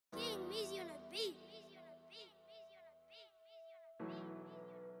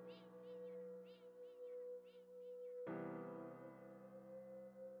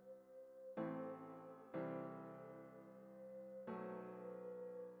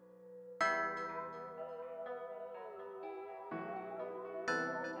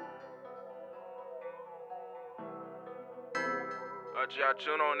I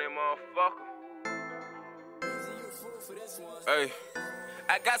tune on them motherfucker. Hey,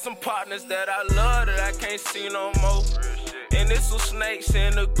 I got some partners that I love that I can't see no more. And it's some snakes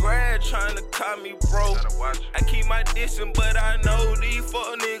in the grass trying to call me bro. I keep my distance, but I know these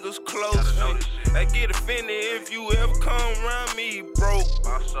fuck niggas close. I get offended if you ever come around me, bro.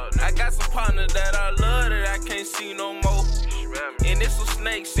 I got some partners that I love that I can't see no more. And it's some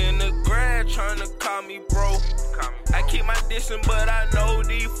snakes in the grass trying to call me bro. I keep my distance, but I know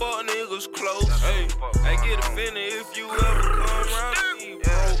these fuck niggas close. Hey, I get offended if you ever come around me,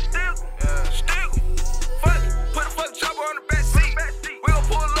 bro. Fuck it, put a fucking chopper on the back seat. We gon'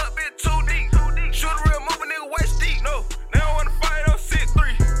 pull up in 2 deep. Shoot a real move a nigga waist deep. No, they don't wanna fight on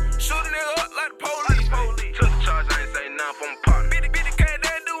 6-3. Shoot a nigga up like the police. Took the charge, I ain't say nothing from my partner. Bitty cat, they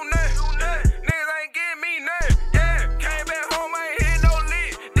ain't do nothing. Niggas ain't getting me nothing. Yeah, came back home, I ain't hit no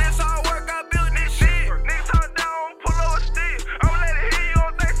lick. This hard work, I built this shit. Niggas talk down, pull over a stick. I'ma let it hit you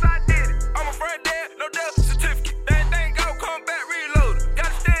on things I did it. I'm a friend dad, no death certificate. That thing go, come back, reload.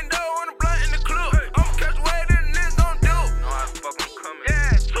 Gotta stand up on the blunt in the clip. I'ma catch away, then the niggas gon' do it. Know how the fuck I'm coming.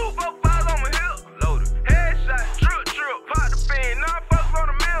 Yeah, 2 4 5 on my hip. Loaded. Headshot, drip. Pop the fin, 9 fucks on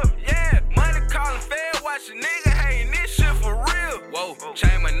the mill. Yeah, money calling fed, watch a nigga hating this shit for real. Whoa,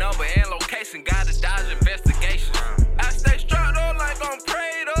 change my number and location, gotta dodge investigation. I stay strapped up like I'm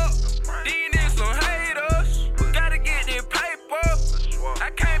prayed up. These niggas some haters. Gotta get this paper. I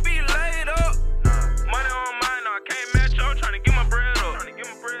can't be laid up. Money on mine, no, I can't match up. I'm tryna get my bread up.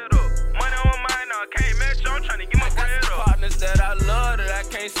 Money on mine, no, I can't match up. I'm tryna get my bread up. Partners that I love that I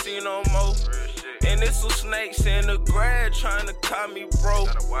can't see no more. And it's some snakes in the grass trying to call me bro.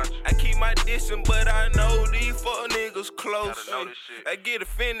 I keep my distance, but I know these fuck niggas close. I get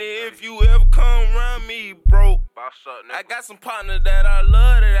offended if you ever come around me, bro. I got some partners that I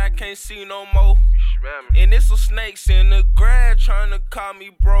love that I can't see no more. And it's some snakes in the grass trying to call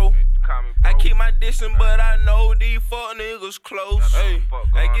me bro. I keep my distance, but I know these fuck niggas close. Hey,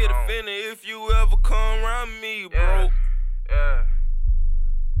 I get offended if you ever come around me, bro.